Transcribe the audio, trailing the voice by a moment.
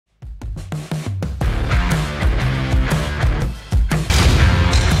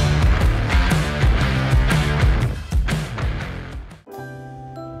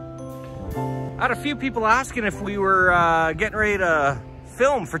had a few people asking if we were getting ready to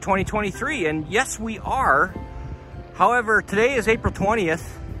film for 2023, and yes, we are. However, today is April 20th,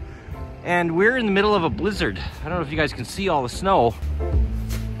 and we're in the middle of a blizzard. I don't know if you guys can see all the snow.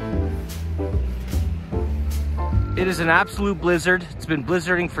 It is an absolute blizzard. It's been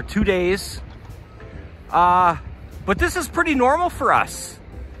blizzarding for 2 days. But this is pretty normal for us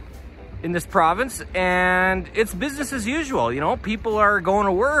in this province, and it's business as usual. You know, people are going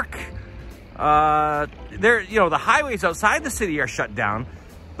to work. You know, the highways outside the city are shut down,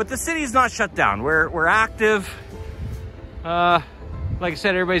 but the city is not shut down. We're active. Like I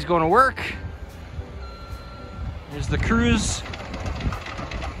said, everybody's going to work. There's the crews.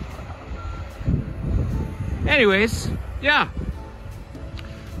 Anyways, yeah.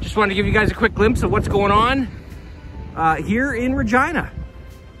 Just wanted to give you guys a quick glimpse of what's going on here in Regina.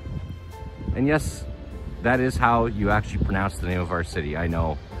 And yes, that is how you actually pronounce the name of our city. I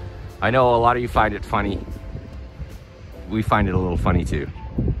know a lot of you find it funny. We find it a little funny too.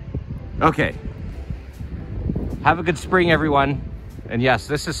 Okay. Have a good spring, everyone. And yes,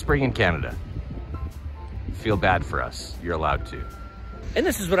 this is spring in Canada. Feel bad for us. You're allowed to. And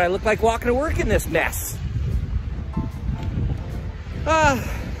this is what I look like walking to work in this mess.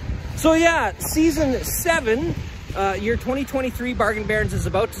 So yeah, season 7, year 2023 Bargain Barons is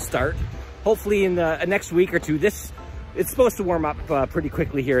about to start. Hopefully in the next week or two. It's supposed to warm up pretty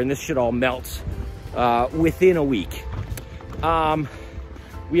quickly here, and this should all melt within a week.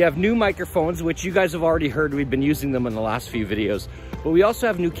 We have new microphones, which you guys have already heard. We've been using them in the last few videos. But we also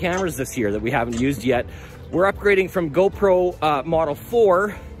have new cameras this year that we haven't used yet. We're upgrading from GoPro Model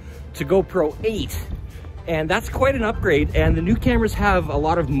 4 to GoPro 8. And that's quite an upgrade. And the new cameras have a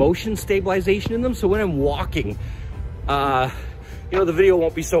lot of motion stabilization in them. So when I'm walking, you know, the video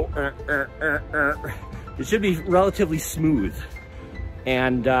won't be so... It should be relatively smooth.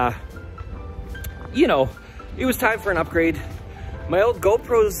 And, you know, it was time for an upgrade. My old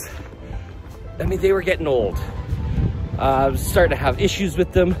GoPros, I mean, they were getting old. I was starting to have issues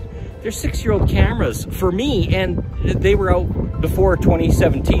with them. They're 6-year-old cameras for me, and they were out before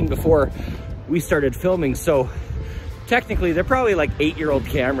 2017, before we started filming. So technically, they're probably like 8-year-old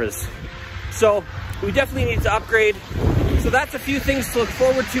cameras. So we definitely need to upgrade. So that's a few things to look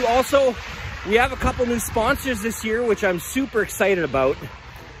forward to. Also, we have a couple new sponsors this year, which I'm super excited about.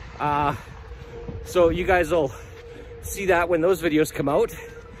 So you guys will see that when those videos come out.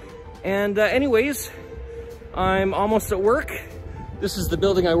 And anyways, I'm almost at work. This is the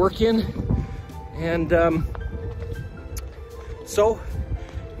building I work in. And so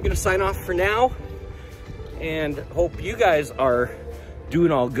I'm gonna sign off for now, and hope you guys are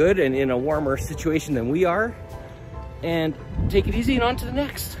doing all good and in a warmer situation than we are. And take it easy and on to the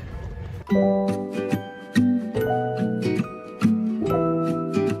next.